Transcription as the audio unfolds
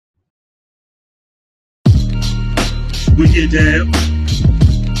We get down.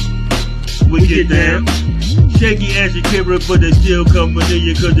 We get down. Shaky as your killer, but they still coming near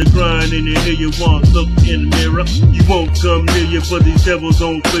you, cause they're crying in the hear you won't look in the mirror. You won't come near you, but these devils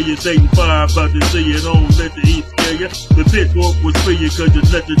don't feel you. Satan fire about to see you, don't let the heat scare you. The pitchfork was free you, cause you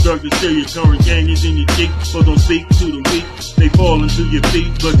let the darkness steal you. Current canyons in your cheek, but don't speak to the weak. They fall into your feet,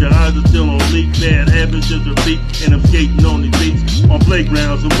 but your eyes are still on leak. Bad habits just repeat, and I'm skating on these beats. On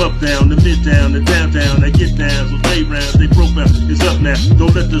playgrounds, I'm up down, the midtown, the downtown. I get down, so stay round, stay profound. It's up now,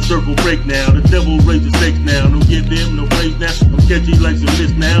 don't let the circle break now. The devil raise the stakes now. Don't give him no praise now. I'm catchy like some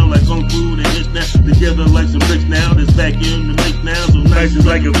mist now, like Kung Fu and hits now. Together like some bricks now, that's back in the mix now. So nice is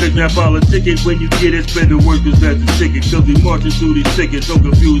like a fix now. Politic it when you get it, spread the word cause that's the ticket. Cause we marching through these tickets, don't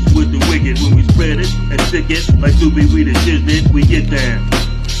confuse with the wicked. When we spread it and stick it, like Snoopy we the shiznit, we get down.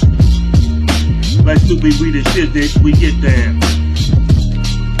 Like Snoopy we the shiznit, we get down.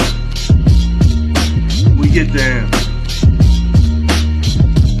 We get down.